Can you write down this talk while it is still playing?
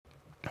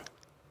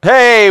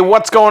Hey,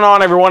 what's going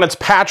on, everyone? It's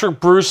Patrick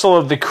Brussel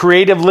of the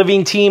Creative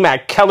Living Team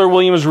at Keller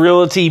Williams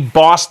Realty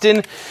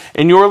Boston,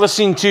 and you're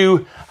listening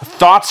to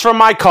Thoughts from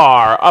My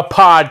Car, a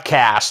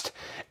podcast.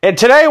 And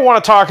today I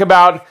want to talk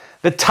about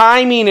the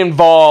timing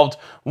involved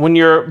when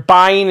you're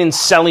buying and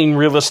selling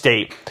real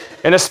estate,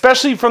 and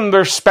especially from the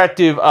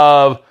perspective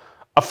of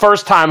a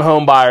first-time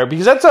home buyer,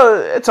 because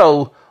it's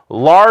a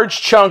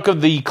large chunk of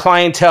the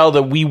clientele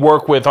that we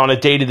work with on a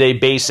day-to-day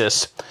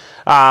basis.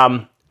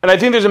 And I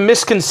think there's a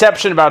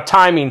misconception about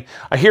timing.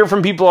 I hear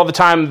from people all the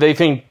time, they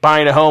think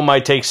buying a home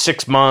might take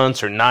 6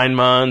 months or 9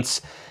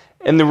 months.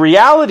 And the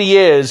reality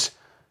is,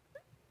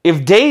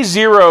 if day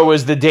zero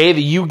is the day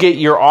that you get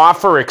your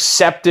offer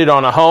accepted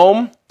on a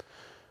home,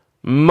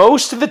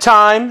 most of the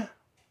time,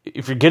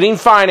 if you're getting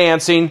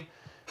financing,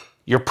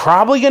 you're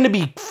probably going to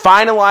be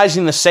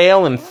finalizing the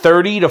sale in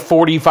 30 to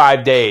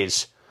 45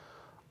 days.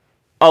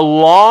 A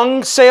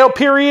long sale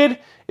period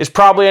is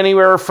probably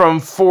anywhere from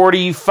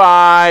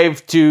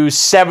 45 to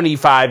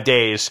 75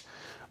 days.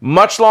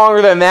 Much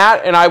longer than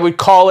that, and I would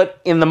call it,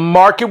 in the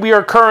market we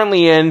are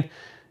currently in,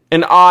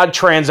 an odd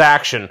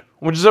transaction,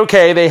 which is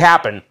okay, they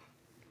happen.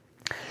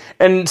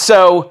 And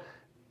so,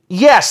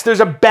 yes, there's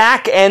a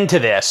back end to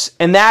this,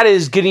 and that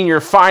is getting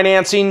your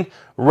financing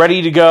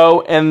ready to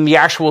go and the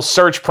actual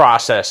search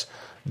process.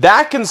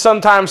 That can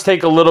sometimes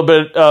take a little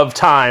bit of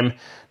time,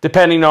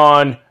 depending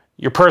on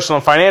your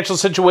personal financial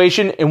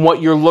situation and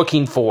what you're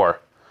looking for.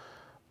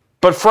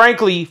 But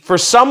frankly, for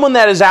someone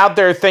that is out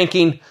there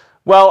thinking,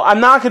 well,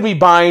 I'm not going to be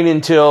buying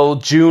until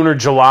June or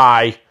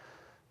July,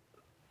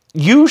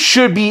 you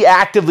should be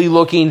actively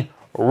looking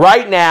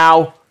right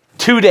now,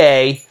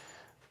 today,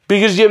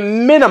 because at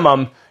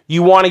minimum,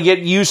 you want to get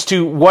used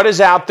to what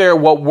is out there,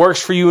 what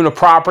works for you in a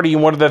property,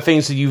 and what are the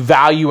things that you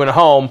value in a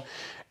home.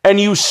 And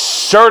you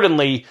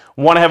certainly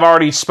want to have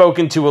already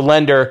spoken to a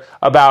lender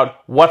about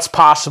what's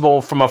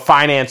possible from a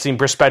financing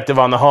perspective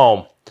on the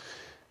home.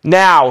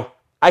 Now,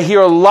 I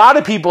hear a lot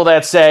of people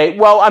that say,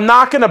 well, I'm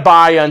not going to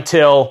buy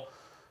until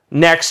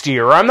next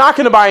year, or I'm not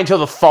going to buy until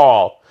the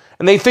fall.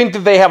 And they think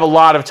that they have a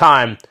lot of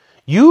time.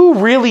 You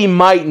really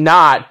might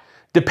not,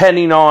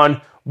 depending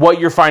on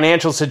what your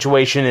financial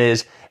situation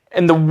is.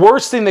 And the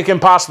worst thing that can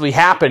possibly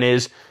happen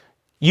is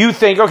you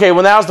think, okay,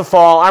 well, now's the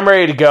fall. I'm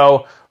ready to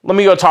go. Let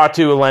me go talk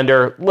to a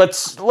lender.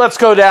 Let's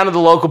go down to the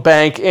local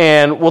bank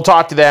and we'll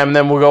talk to them, and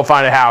then we'll go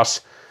find a house.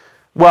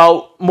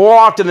 Well, more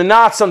often than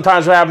not,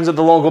 sometimes what happens at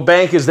the local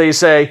bank is they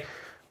say,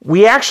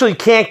 we actually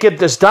can't get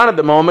this done at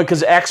the moment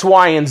because X,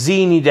 Y, and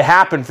Z need to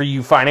happen for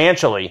you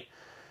financially.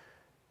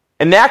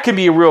 And that can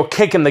be a real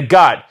kick in the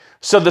gut.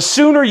 So the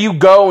sooner you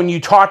go and you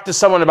talk to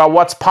someone about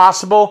what's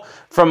possible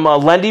from a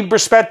lending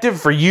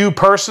perspective for you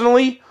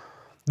personally,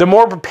 the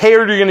more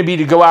prepared you're going to be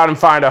to go out and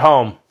find a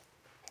home.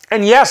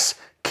 And yes,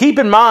 keep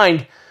in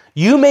mind,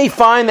 you may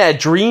find that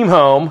dream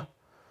home,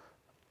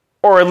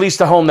 or at least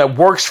a home that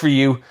works for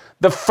you,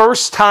 the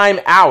first time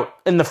out,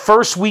 in the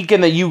first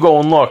weekend that you go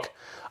and look.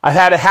 I've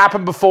had it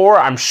happen before.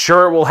 I'm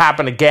sure it will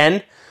happen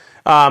again.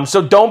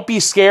 So don't be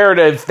scared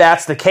if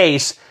that's the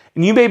case.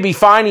 And you may be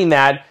finding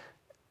that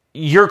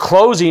you're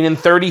closing in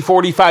 30,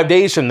 45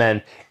 days from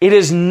then. It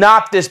is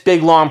not this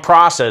big, long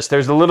process.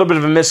 There's a little bit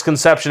of a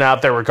misconception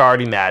out there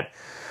regarding that.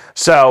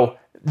 So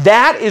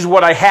that is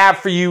what I have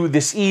for you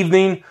this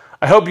evening.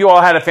 I hope you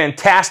all had a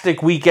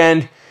fantastic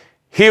weekend.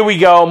 Here we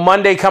go.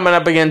 Monday coming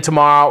up again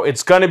tomorrow.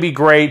 It's going to be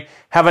great.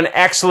 Have an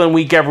excellent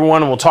week,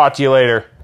 everyone, and we'll talk to you later.